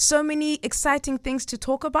So many exciting things to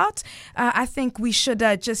talk about. I think we should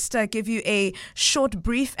just give you a short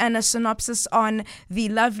brief and a synopsis on the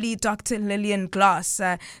lovely Dr. Lillian Glass.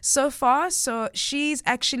 So she's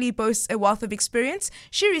actually boasts a wealth of experience.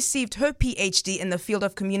 She received her PhD in the field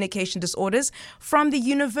of communication disorders from the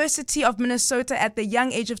University of Minnesota at the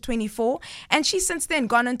young age of 24, and she's since then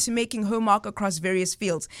gone on to making her mark across various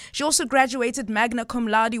fields. She also graduated magna cum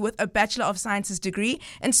laude with a Bachelor of Sciences degree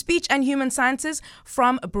in Speech and Human Sciences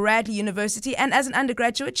from Bradley University, and as an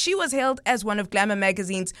undergraduate, she was hailed as one of Glamour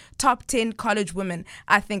magazine's top 10 college women.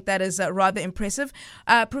 I think that is rather impressive.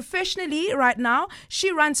 Professionally, right now, she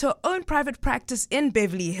runs her own private practice in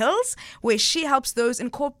Beverly Hills, where she helps those in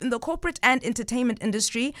the corporate and entertainment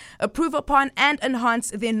industry improve upon and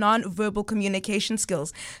enhance their non-verbal communication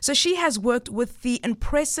skills. So she has worked with the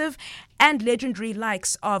impressive and legendary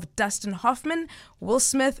likes of Dustin Hoffman, Will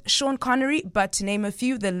Smith, Sean Connery, but to name a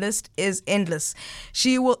few, the list is endless.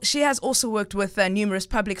 She has also worked with numerous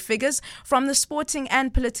public figures from the sporting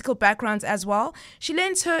and political backgrounds as well. She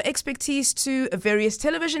lends her expertise to various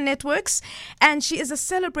television networks, and she is a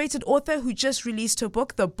celebrated author who just released her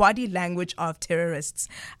book, The Body Language of Terrorists.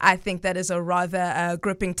 I think that is a rather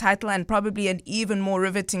gripping title and probably an even more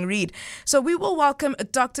riveting read. So we will welcome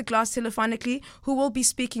Dr. Glass telephonically, who will be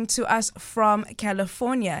speaking to us from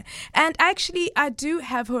California. And actually, I do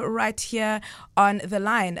have her right here on the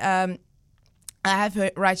line. I have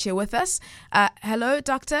her right here with us. Hello,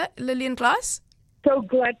 Dr. Lillian Glass. So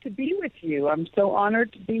glad to be with you. I'm so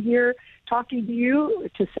honored to be here talking to you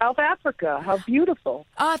to South Africa. How beautiful.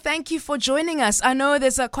 Thank you for joining us. I know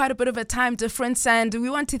there's quite a bit of a time difference, and we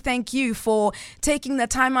want to thank you for taking the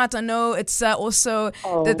time out. I know it's also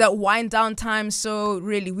the wind down time, so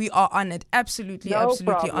really we are honored. Absolutely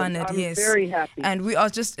problem. Honored. I'm yes. very happy. And we are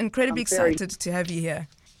just incredibly excited to have you here.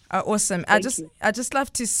 Awesome. I just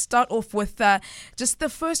love to start off with just the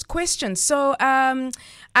first question. So I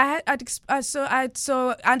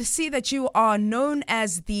see that you are to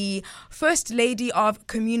as the First Lady of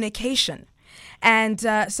Communication. And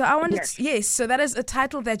so I wanted so that is a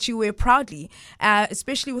title that you wear proudly,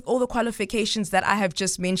 especially with all the qualifications that I have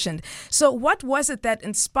just mentioned. So what was it that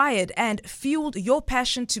inspired and fueled your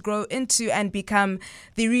passion to grow into and become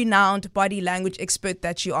the renowned body language expert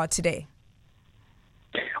that you are today?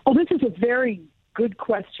 Oh, this is a very good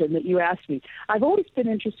question that you asked me. I've always been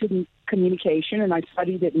interested in communication, and I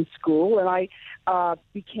studied it in school, and I I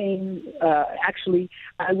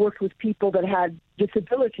worked with people that had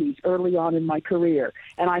disabilities early on in my career,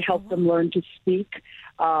 and I helped them learn to speak,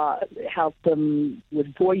 helped them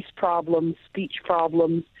with voice problems, speech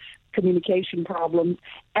problems, communication problems,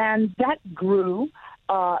 and that grew.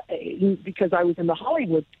 Because I was in the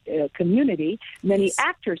Hollywood community, many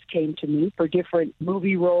actors came to me for different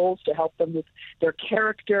movie roles to help them with their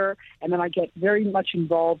character, and then I get very much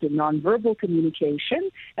involved in nonverbal communication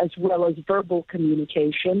as well as verbal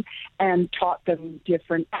communication, and taught them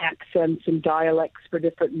different accents and dialects for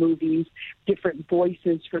different movies, different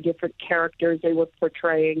voices for different characters they were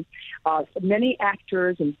portraying. Many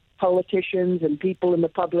actors and politicians and people in the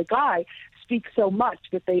public eye speak so much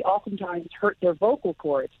that they oftentimes hurt their vocal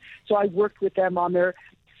cords. So I worked with them on their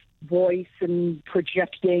voice and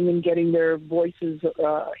projecting and getting their voices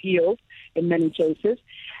healed in many cases.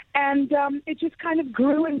 And it just kind of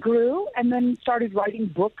grew and grew, and then started writing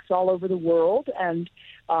books all over the world, and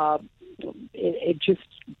it just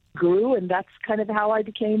grew, and that's kind of how I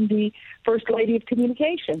became the First Lady of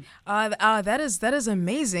Communication. That is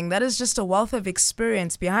amazing. That is just a wealth of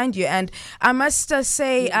experience behind you. And I must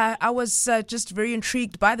say, I was just very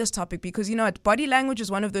intrigued by this topic because, body language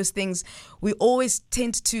is one of those things we always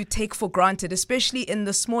tend to take for granted, especially in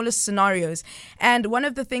the smallest scenarios. And one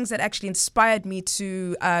of the things that actually inspired me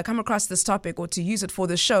to come across this topic or to use it for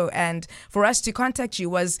the show and for us to contact you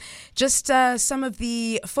was just some of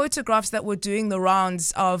the photographs that were doing the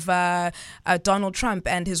rounds of Donald Trump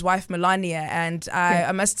and his wife Melania, and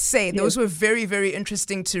I must say those were very, very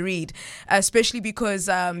interesting to read, especially because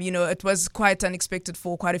it was quite unexpected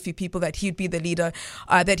for quite a few people that he'd be the leader,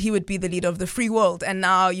 that he would be the leader of the free world, and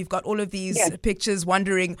now you've got all of these pictures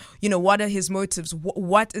wondering, what are his motives,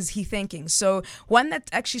 what is he thinking? So one that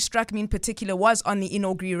actually struck me in particular was on the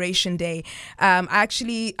inauguration day. I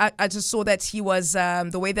just saw that he was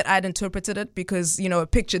the way that I'd interpreted it, because a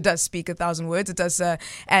picture does speak 1,000 words. It does.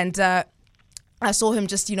 And I saw him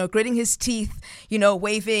just, gritting his teeth,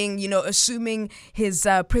 waving, assuming his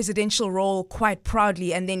presidential role quite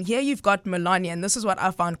proudly. And then here you've got Melania, and this is what I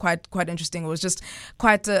found quite interesting. It was just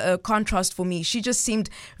quite a contrast for me. She just seemed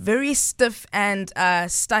very stiff and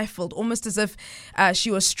stifled, almost as if she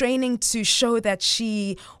was straining to show that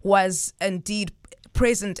she was indeed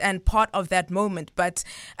present and part of that moment, but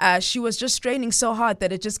she was just straining so hard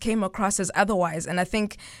that it just came across as otherwise. And I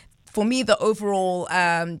think for me, the overall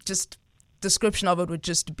just description of it would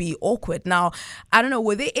just be awkward. Now, I don't know,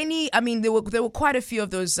 were there any, I mean, there were quite a few of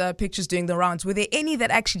those pictures doing the rounds. Were there any that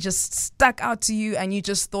actually just stuck out to you and you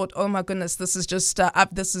just thought, oh my goodness, this is just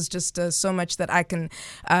so much that I can,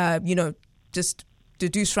 just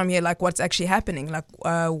deduce from here, like what's actually happening? Like,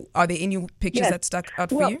 are there any pictures that stuck out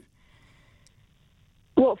for you?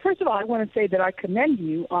 Well, first of all, I want to say that I commend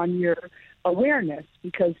you on your awareness,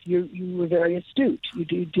 because you were very astute.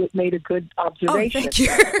 You made a good observation. Oh, thank you.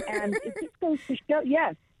 And it just goes to show,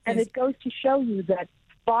 it goes to show you that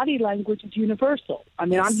body language is universal. I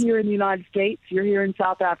mean, I'm here in the United States, you're here in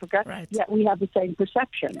South Africa, yet we have the same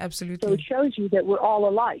perception. Absolutely. So it shows you that we're all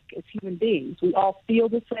alike as human beings. We all feel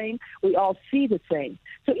the same. We all see the same.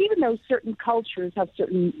 So even though certain cultures have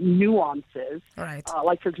certain nuances,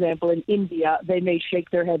 like, for example, in India, they may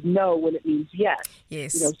shake their head no when it means yes,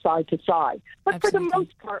 side to side. But for the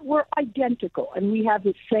most part, we're identical, and we have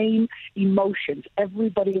the same emotions.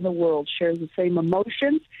 Everybody in the world shares the same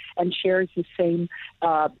emotions and shares the same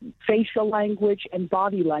facial language and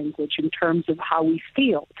body language in terms of how we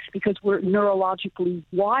feel, because we're neurologically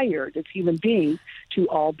wired as human beings to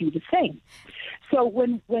all be the same. So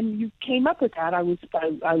when you came up with that, I was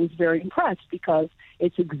very impressed, because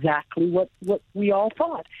it's exactly what we all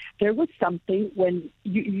thought. There was something when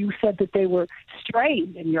you said that they were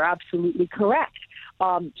strained, and you're absolutely correct.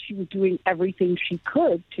 She was doing everything she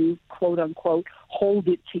could to, quote unquote, hold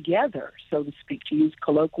it together, so to speak, to use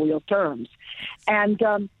colloquial terms. And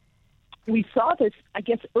we saw this, I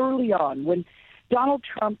guess, early on when Donald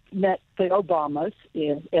Trump met the Obamas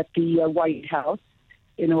at the White House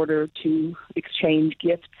in order to exchange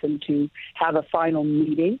gifts and to have a final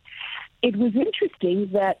meeting. It was interesting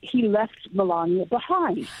that he left Melania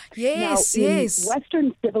behind. Yes, now, in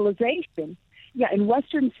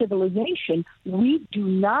Western civilization, we do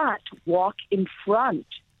not walk in front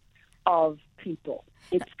of people.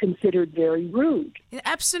 It's considered very rude. Yeah,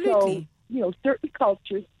 absolutely. So, in certain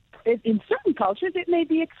cultures, it may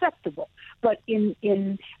be acceptable, but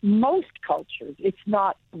in most cultures, it's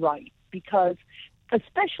not right, because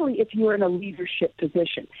especially if you're in a leadership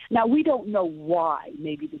position. Now, we don't know why.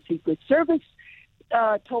 Maybe the Secret Service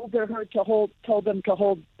told them to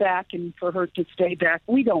hold back and for her to stay back.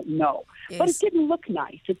 We don't know. Yes. But it didn't look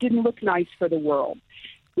nice. It didn't look nice for the world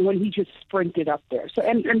when he just sprinted up there. So,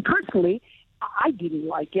 and personally, I didn't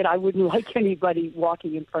like it. I wouldn't like anybody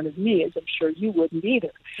walking in front of me, as I'm sure you wouldn't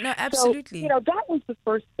either. No, absolutely. So, that was the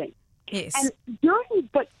first thing. Yes. And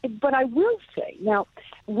but I will say, now,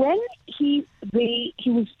 when he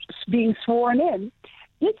was being sworn in,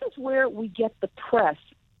 this is where we get the press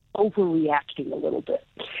overreacting a little bit.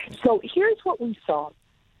 So here's what we saw.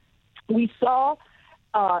 We saw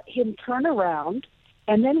him turn around,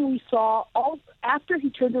 and then we saw, after he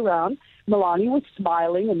turned around, Melania was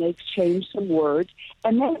smiling, and they exchanged some words.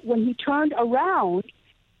 And then when he turned around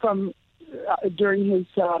from during his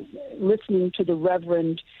listening to the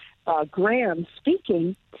Reverend Graham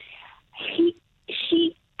speaking,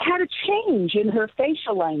 she had a change in her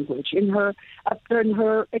facial language, in her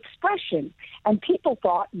expression, and people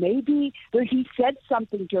thought maybe that he said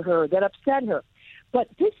something to her that upset her. But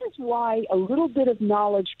this is why a little bit of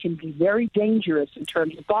knowledge can be very dangerous in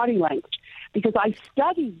terms of body language, because I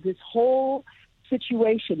studied this whole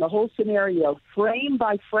situation, the whole scenario, frame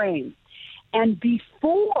by frame. And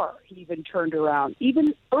before he even turned around,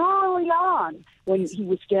 even early on when he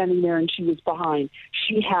was standing there and she was behind,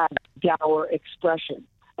 she had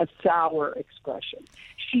a sour expression.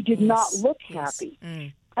 She did not look happy.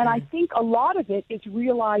 And I think a lot of it is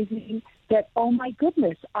realizing that, oh my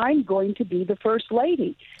goodness, I'm going to be the first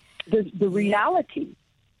lady. The reality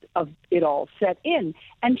of it all set in,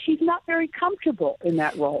 and she's not very comfortable in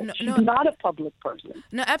that role. She's not a public person.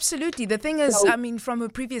 No, absolutely. The thing is, I mean, from her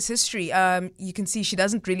previous history, you can see she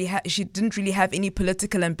didn't really have any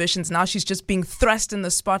political ambitions. Now she's just being thrust in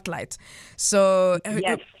the spotlight. So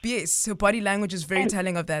her body language is very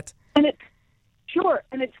telling of that.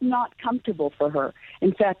 And it's not comfortable for her.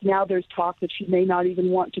 In fact, now there's talk that she may not even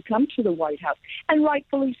want to come to the White House, and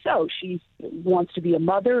rightfully so. She wants to be a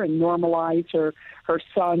mother and normalize her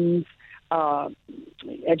son's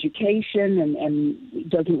education, and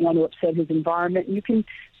doesn't want to upset his environment. And you can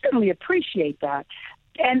certainly appreciate that.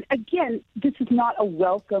 And again, this is not a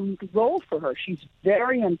welcome role for her. She's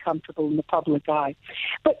very uncomfortable in the public eye.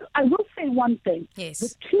 But I will say one thing. Yes.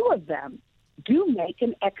 The two of them, do make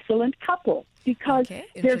an excellent couple because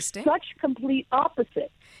they're such complete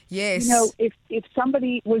opposites. Yes. You know, if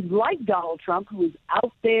somebody was like Donald Trump, who was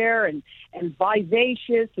out there and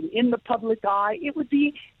vivacious and in the public eye, it would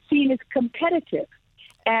be seen as competitive.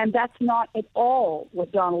 And that's not at all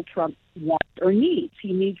what Donald Trump wants or needs.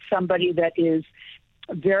 He needs somebody that is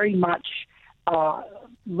very much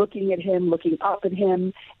looking at him, looking up at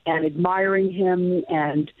him, and admiring him,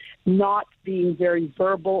 and not being very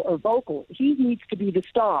verbal or vocal. He needs to be the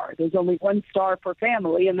star. There's only one star per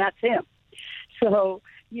family, and that's him. So,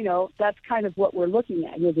 you know, that's kind of what we're looking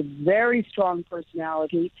at. He has a very strong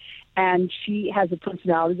personality, and she has a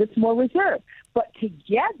personality that's more reserved. But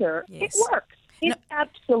together, it works. It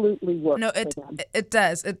absolutely works. No, it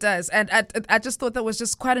does. And I just thought that was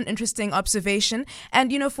just quite an interesting observation.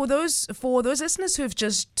 And, you know, for those listeners who have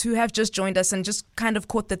just joined us and just kind of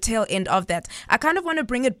caught the tail end of that, I kind of want to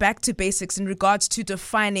bring it back to basics in regards to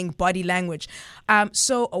defining body language.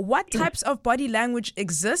 So what types of body language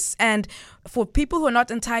exists? And for people who are not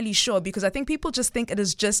entirely sure, because I think people just think it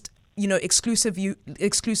is just, you know,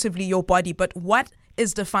 exclusively your body, but what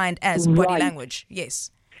is defined as body language? Yes.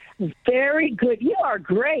 Very good. You are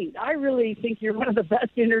great. I really think you're one of the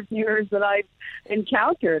best interviewers that I've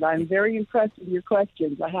encountered. I'm very impressed with your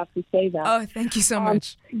questions. I have to say that. Oh, thank you so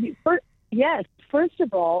much. First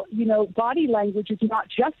of all, you know, body language is not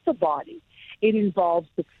just the body. It involves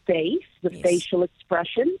the face, the facial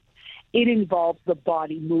expression. It involves the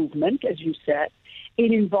body movement, as you said.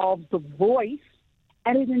 It involves the voice,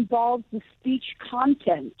 and it involves the speech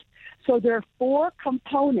content. So there are 4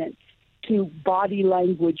 components to body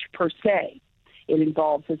language per se. It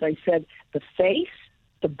involves, as I said, the face,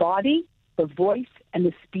 the body, the voice, and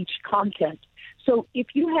the speech content. So if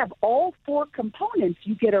you have all 4 components,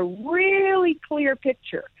 you get a really clear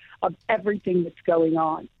picture of everything that's going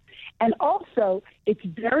on. And also, it's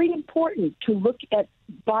very important to look at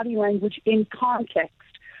body language in context.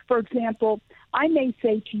 For example, I may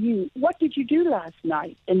say to you, "What did you do last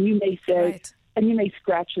night?" And you may say, and you may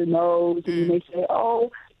scratch your nose, and you may say,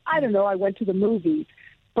 "Oh, I don't know, I went to the movies."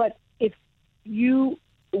 But if you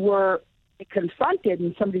were confronted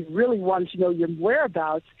and somebody really wanted to know your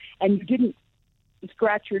whereabouts and you didn't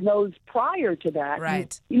scratch your nose prior to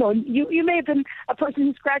that, you may have been a person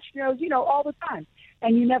who scratched your nose, all the time.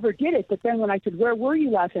 And you never did it. But then when I said, "Where were you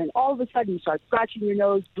last night?" all of a sudden you start scratching your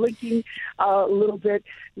nose, blinking a little bit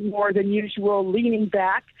more than usual, leaning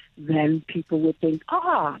back, then people would think,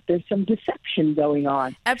 there's some deception going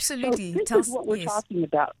on. Absolutely. So this is what we're talking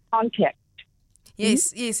about, context.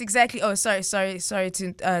 Yes, exactly. Oh, sorry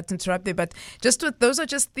to interrupt there, but those are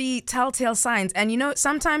just the telltale signs. And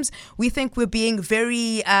sometimes we think we're being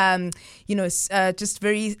very, just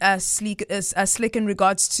very slick in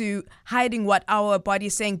regards to hiding what our body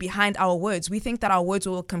is saying behind our words. We think that our words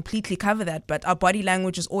will completely cover that, but our body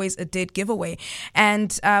language is always a dead giveaway.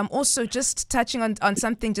 And also, just touching on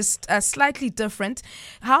something just slightly different,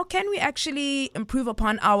 how can we actually improve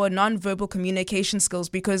upon our nonverbal communication skills?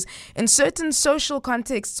 Because in certain social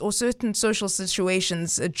contexts or certain social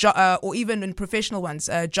situations, or even in professional ones,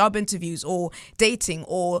 job interviews or dating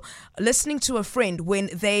or listening to a friend when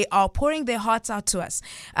they are pouring their hearts out to us,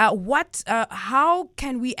 how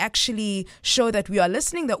can we actually show that we are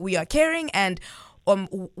listening, that we are caring, and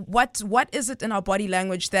what is it in our body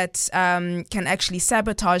language that can actually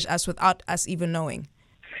sabotage us without us even knowing?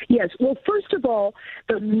 Yes. Well, first of all,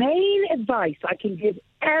 the main advice I can give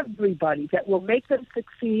everybody that will make them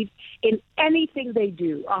succeed in anything they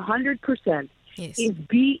do, 100%, is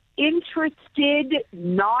be interested,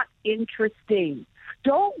 not interesting.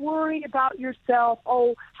 Don't worry about yourself.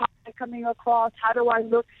 Oh, how am I coming across? How do I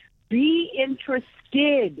look? Be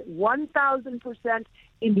interested, 1,000%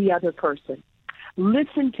 in the other person.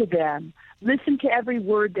 Listen to them. Listen to every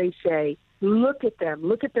word they say. Look at them.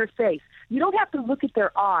 Look at their face. You don't have to look at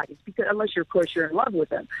their eyes, because unless you're in love with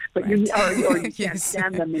them, but or you can't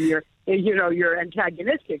stand them and you're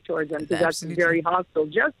antagonistic towards them, because that's a very hostile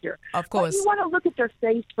gesture. Of course. But you want to look at their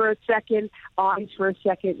face for a second, eyes for a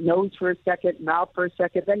second, nose for a second, mouth for a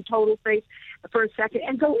second, then total face for a second,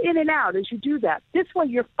 and go in and out as you do that. This way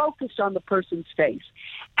you're focused on the person's face.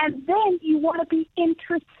 And then you want to be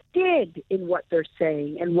interested in what they're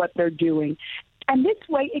saying and what they're doing. And this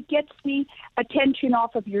way, it gets the attention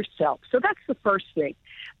off of yourself. So that's the first thing.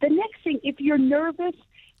 The next thing, if you're nervous,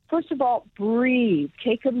 first of all, breathe.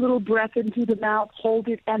 Take a little breath into the mouth, hold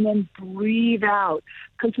it, and then breathe out.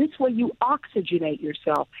 Because this way you oxygenate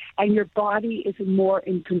yourself, and your body is more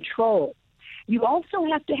in control. You also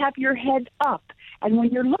have to have your head up. And when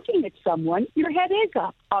you're looking at someone, your head is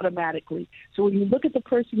up automatically. So when you look at the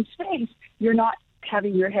person's face, you're not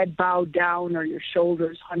having your head bowed down or your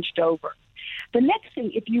shoulders hunched over. The next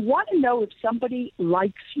thing, if you want to know if somebody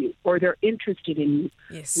likes you or they're interested in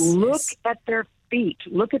you, look at their feet,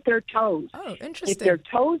 look at their toes. Oh, interesting. If their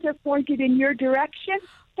toes are pointed in your direction,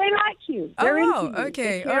 they like you. They're into you.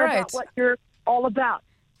 Okay, they care all right. about what you're all about.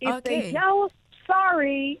 If they don't,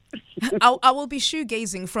 sorry. I will be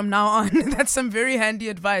shoegazing from now on. That's some very handy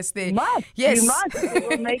advice there. You must. Yes. You must.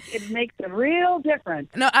 It makes a real difference.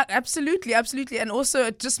 No, absolutely. And also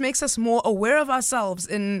it just makes us more aware of ourselves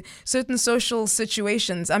in certain social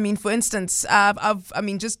situations. I mean, for instance,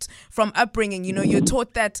 just from upbringing, you're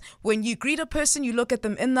taught that when you greet a person, you look at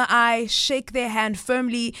them in the eye, shake their hand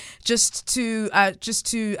firmly, just to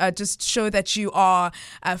show that you are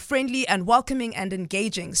friendly and welcoming and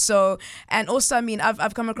engaging. So, and also,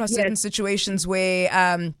 I've come across certain situations where,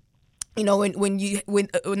 when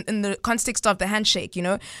in the context of the handshake,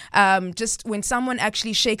 just when someone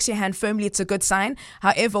actually shakes your hand firmly, it's a good sign.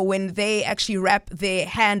 However, when they actually wrap their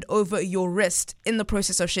hand over your wrist in the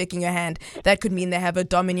process of shaking your hand, that could mean they have a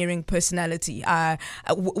domineering personality. Is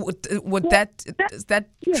that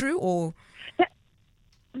true or?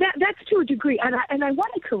 That's to a degree, and I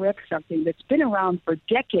want to correct something that's been around for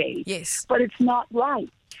decades. Yes, but it's not right.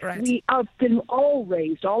 Right. We have been all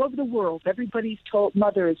raised all over the world. Everybody's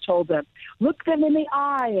mother has told them, look them in the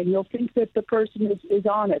eye and you'll think that the person is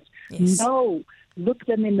honest. Yes. No, look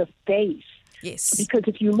them in the face. Yes. Because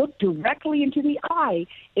if you look directly into the eye,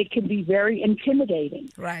 it can be very intimidating.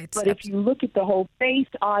 Right. But if you look at the whole face,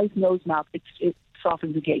 eyes, nose, mouth, it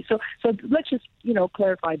softens the gaze. So let's just,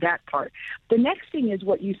 clarify that part. The next thing is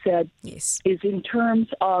what you said is in terms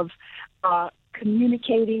of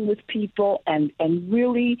communicating with people and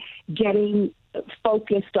really getting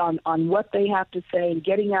focused on what they have to say and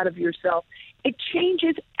getting out of yourself. It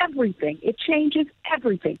changes everything.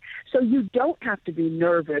 So you don't have to be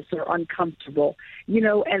nervous or uncomfortable,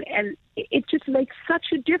 and it just makes such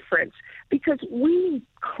a difference because we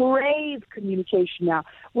crave communication now.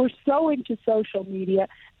 We're so into social media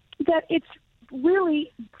that it's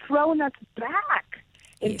really thrown us back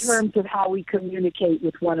in terms of how we communicate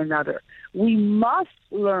with one another. We must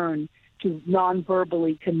learn to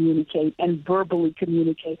non-verbally communicate and verbally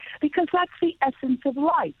communicate because that's the essence of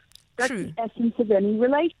life. That's the essence of any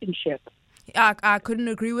relationship. I couldn't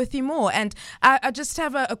agree with you more. And I just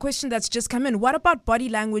have a question that's just come in. What about body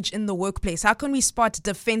language in the workplace? How can we spot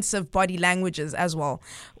defensive body languages as well?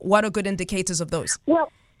 What are good indicators of those?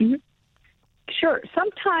 Well, sure.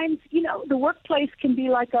 Sometimes, the workplace can be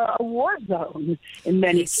like a war zone in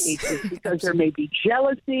many cases because there may be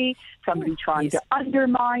jealousy, somebody trying to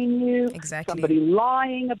undermine you, somebody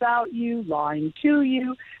lying about you, lying to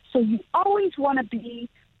you. So you always want to be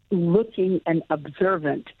looking and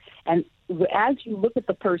observant. And as you look at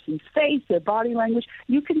the person's face, their body language,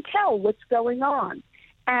 you can tell what's going on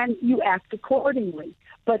and you act accordingly.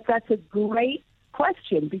 But that's a great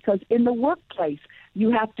question because in the workplace,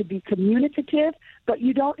 you have to be communicative, but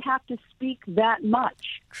you don't have to speak that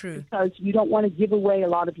much. True. Because you don't want to give away a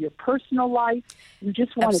lot of your personal life. You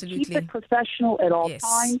just want to keep it professional at all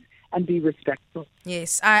times and be respectful.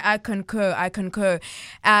 Yes, I concur.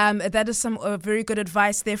 That is some very good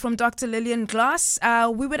advice there from Dr. Lillian Glass.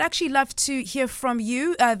 We would actually love to hear from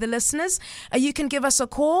you, the listeners. You can give us a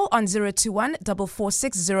call on 021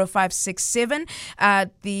 446 0567.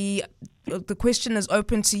 The question is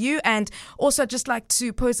open to you, and also I'd just like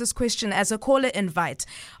to pose this question as a caller invite.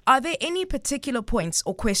 Are there any particular points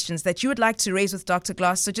or questions that you would like to raise with Dr.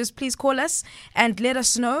 Glass? So just please call us and let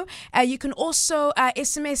us know. You can also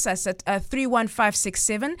SMS us at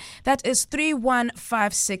 31567. That is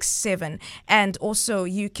 31567. And also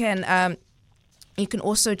you can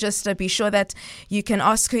also just be sure that you can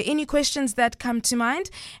ask her any questions that come to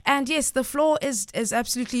mind. And yes, the floor is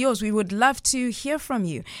absolutely yours. We would love to hear from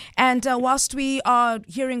you. And whilst we are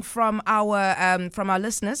hearing from our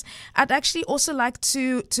listeners, I'd actually also like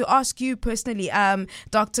to ask you personally,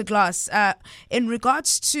 Dr. Glass, in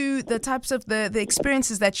regards to the types of the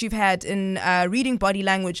experiences that you've had in reading body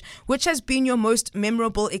language, which has been your most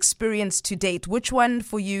memorable experience to date? Which one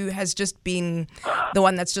for you has just been the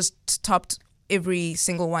one that's just topped every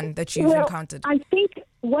single one that you've encountered? I think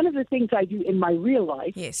one of the things I do in my real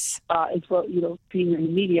life is being in the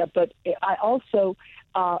media, but I also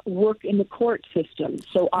work in the court system.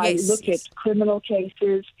 So I look at criminal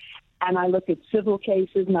cases and I look at civil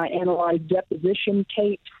cases and I analyze deposition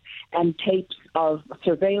tapes and tapes of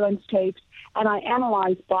surveillance tapes, and I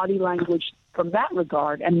analyze body language from that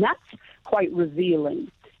regard, and that's quite revealing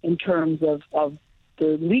in terms of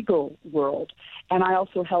the legal world. And I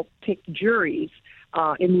also help pick juries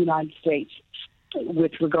in the United States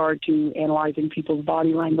with regard to analyzing people's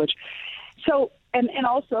body language. So, and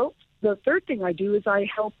also the third thing I do is I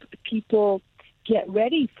help people get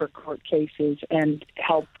ready for court cases and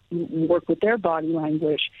help work with their body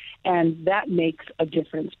language. And that makes a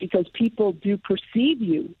difference because people do perceive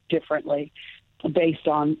you differently based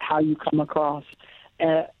on how you come across,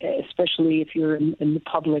 especially if you're in the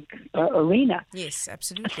public arena. Yes,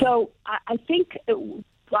 absolutely. So I think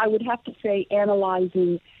I would have to say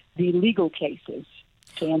analyzing the legal cases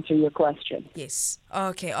to answer your question. Yes.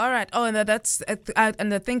 Okay. All right. Oh, and that's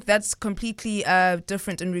and I think that's completely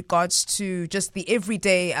different in regards to just the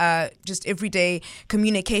everyday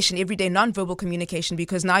communication, everyday nonverbal communication,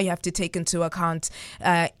 because now you have to take into account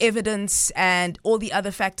evidence and all the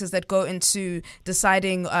other factors that go into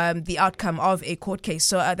deciding the outcome of a court case.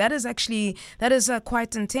 So that is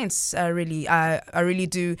quite intense. Really, I really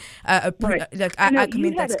do. I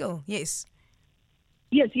commend that skill. Yes.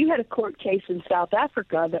 Yes, you had a court case in South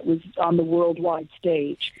Africa that was on the worldwide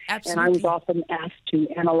stage. Absolutely. And I was often asked to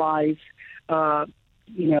analyze,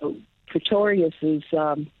 Pretorius's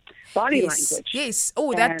body language. Yes.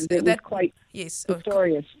 Oh, that was quite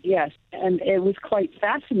Pretorius. Yes, and it was quite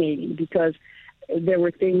fascinating because there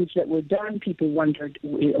were things that were done. People wondered,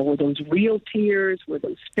 were those real tears? Were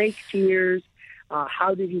those fake tears?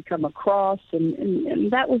 How did he come across?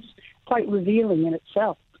 And that was quite revealing in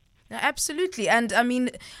itself. Absolutely, and I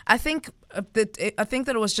mean, I think that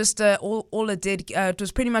it was just all a dead. It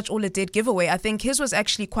was pretty much all a dead giveaway. I think his was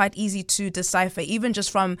actually quite easy to decipher, even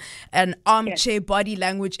just from an armchair body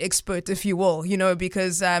language expert, if you will.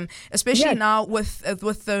 Because especially now with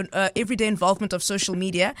the everyday involvement of social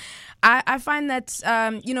media, I find that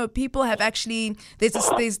people have actually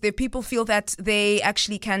people feel that they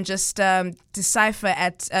actually can just decipher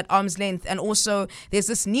at arm's length, and also there's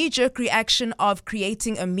this knee-jerk reaction of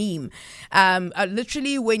creating a meme.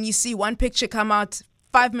 Literally, when you see one picture come out,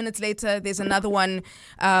 5 minutes later, there's another one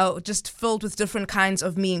just filled with different kinds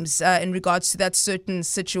of memes in regards to that certain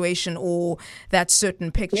situation or that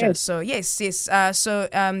certain picture. Yes. So yes.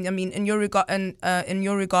 I mean, in your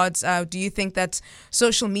regards, do you think that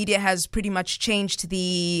social media has pretty much changed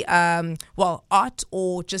the art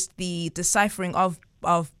or just the deciphering of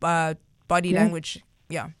body language?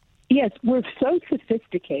 Yeah. Yes, we're so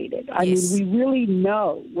sophisticated. I mean, we really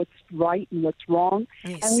know what's right and what's wrong,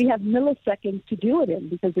 and we have milliseconds to do it in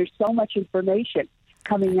because there's so much information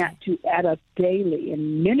coming at us daily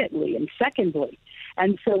and minutely and secondly.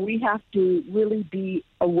 And so we have to really be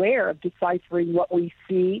aware of deciphering what we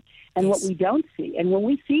see and what we don't see. And when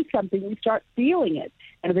we see something, we start feeling it.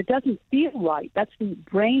 And if it doesn't feel right, that's the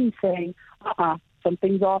brain saying,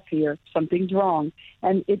 something's off here, something's wrong.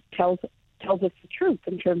 And it tells us the truth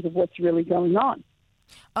in terms of what's really going on.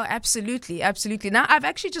 Oh, absolutely. Now, I've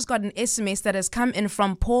actually just got an SMS that has come in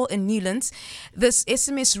from Paul in Newlands. This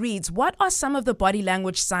SMS reads, what are some of the body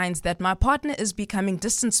language signs that my partner is becoming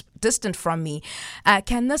distant from me?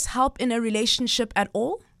 Can this help in a relationship at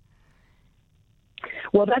all?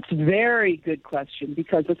 Well, that's a very good question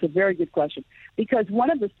because one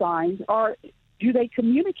of the signs are, do they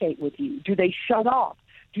communicate with you? Do they shut off?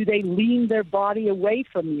 Do they lean their body away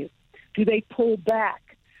from you? Do they pull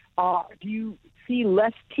back? Do you see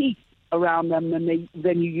less teeth around them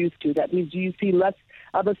than you used to? That means do you see less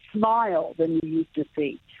of a smile than you used to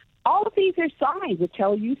see? All of these are signs that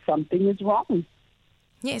tell you something is wrong.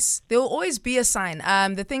 Yes, there will always be a sign.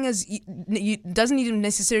 The thing is, it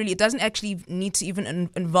doesn't actually need to even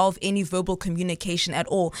involve any verbal communication at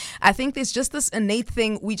all. I think there's just this innate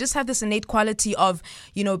thing. We just have this innate quality of,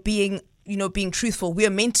 being truthful. We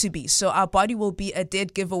are meant to be. So our body will be a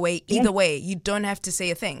dead giveaway either way. You don't have to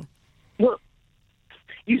say a thing. Well,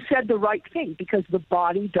 you said the right thing because the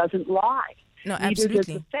body doesn't lie. No, absolutely.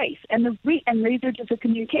 Neither does the face. And neither does the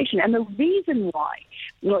communication. And the reason why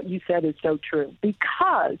what you said is so true,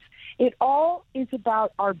 because it all is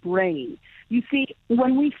about our brain. You see,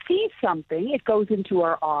 when we see something, it goes into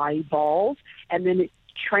our eyeballs, and then it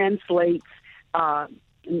translates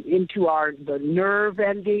into the nerve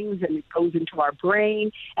endings, and it goes into our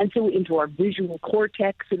brain, and so into our visual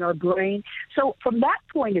cortex in our brain. So from that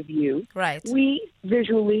point of view, we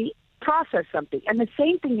visually process something. And the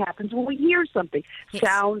same thing happens when we hear something. Yes.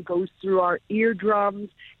 Sound goes through our eardrums,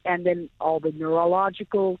 and then all the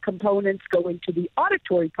neurological components go into the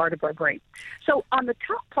auditory part of our brain. So on the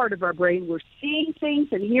top part of our brain, we're seeing things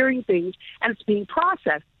and hearing things, and it's being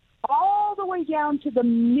processed all the way down to the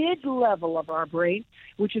mid-level of our brain,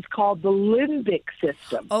 which is called the limbic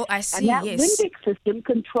system. Oh, I see, and that limbic system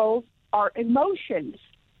controls our emotions.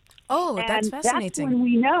 Oh, that's fascinating. That's when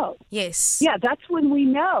we know. Yes. Yeah, that's when we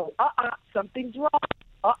know. Something's wrong.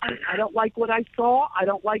 I don't like what I saw. I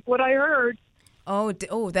don't like what I heard.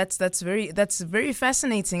 That's very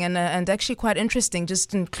fascinating and actually quite interesting.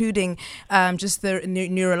 Just including just the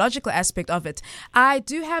neurological aspect of it. I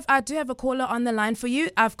do have a caller on the line for you.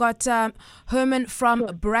 I've got Herman from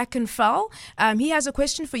Brackenfell. He has a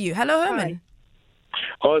question for you. Hello, Herman.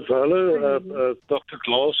 Hi, hello, Dr.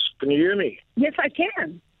 Glass. Can you hear me? Yes, I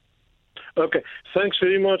can. Okay, thanks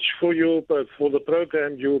very much for the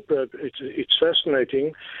program. It's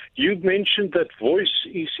fascinating. You mentioned that voice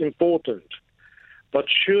is important, but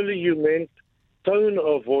surely you meant tone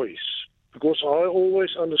of voice, because I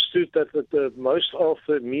always understood that the most of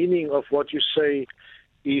the meaning of what you say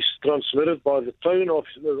is transmitted by the tone of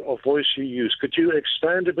voice you use. Could you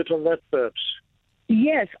expand a bit on that, perhaps?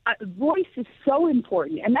 Yes, voice is so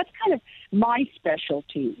important, and that's kind of my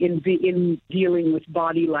specialty in dealing with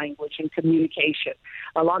body language and communication.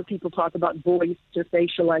 A lot of people talk about voice or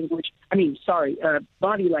facial language.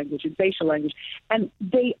 Body language and facial language, and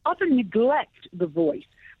they often neglect the voice.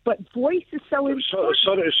 But voice is so important.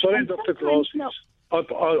 Sorry, Dr. Glass. No. I'd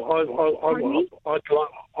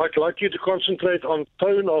like you to concentrate on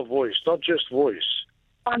tone of voice, not just voice.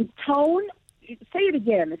 On tone? Say it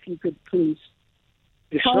again, if you could, please.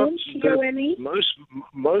 It's tone, not T-O-N-E? Most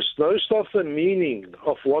of the meaning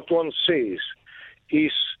of what one says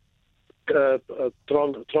is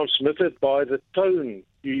transmitted by the tone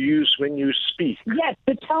you use when you speak. Yes,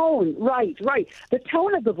 the tone, right. The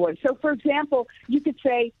tone of the voice. So, for example, you could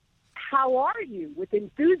say, "How are you?" with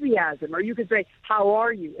enthusiasm, or you could say, "How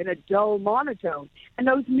are you?" in a dull monotone. And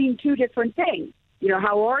those mean two different things.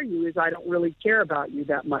 How are you is I don't really care about you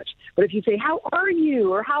that much. But if you say, "How are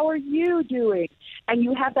you?" or "How are you doing?" and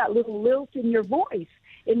you have that little lilt in your voice,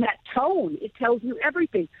 in that tone, it tells you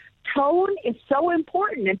everything. Tone is so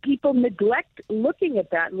important, and people neglect looking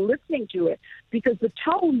at that and listening to it because the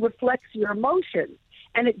tone reflects your emotions,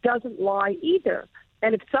 and it doesn't lie either.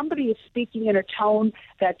 And if somebody is speaking in a tone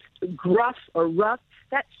that's gruff or rough,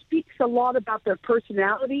 that speaks a lot about their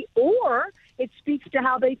personality, or it speaks to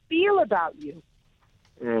how they feel about you.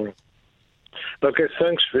 Okay,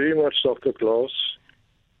 thanks very much, Dr. Glass.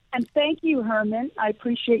 And thank you, Herman. I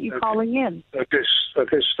appreciate you calling in. Okay,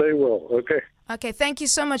 stay well. Okay, thank you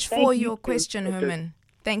so much for your question, Herman.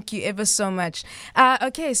 Thank you ever so much.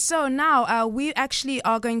 Okay, so now we actually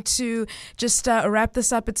are going to just wrap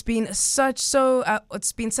this up. It's been such a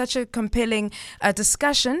compelling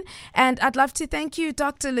discussion, and I'd love to thank you,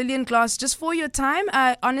 Dr. Lillian Glass, just for your time.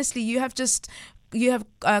 Honestly, you have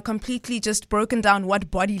completely just broken down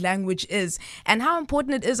what body language is and how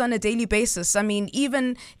important it is on a daily basis. I mean,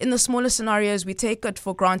 even in the smaller scenarios, we take it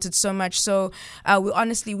for granted so much. So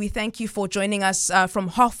we thank you for joining us from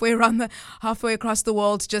halfway across the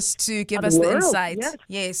world just to give us the insight.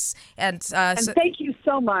 Yes. And thank you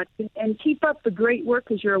so much. And keep up the great work,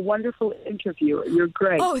 because you're a wonderful interviewer. You're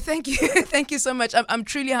great. Oh, thank you. Thank you so much. I'm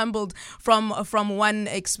truly humbled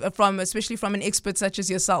especially from an expert such as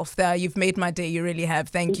yourself. You've made my day. You really have.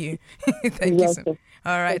 Thank you. Thank you.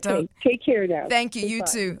 All right. Okay. Take care now. Thank you. You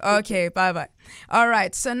too. Okay. Bye-bye. All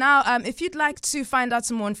right. So now, if you'd like to find out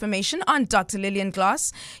some more information on Dr. Lillian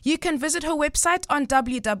Glass, you can visit her website on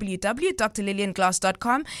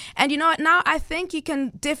www.drlillianglass.com. And you know what? Now I think you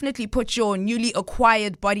can definitely put your newly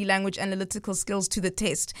acquired body language analytical skills to the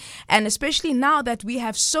test. And especially now that we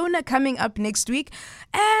have SONA coming up next week,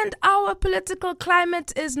 and our political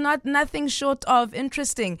climate is nothing short of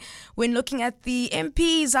interesting when looking at the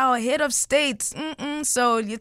MPs, our head of state. So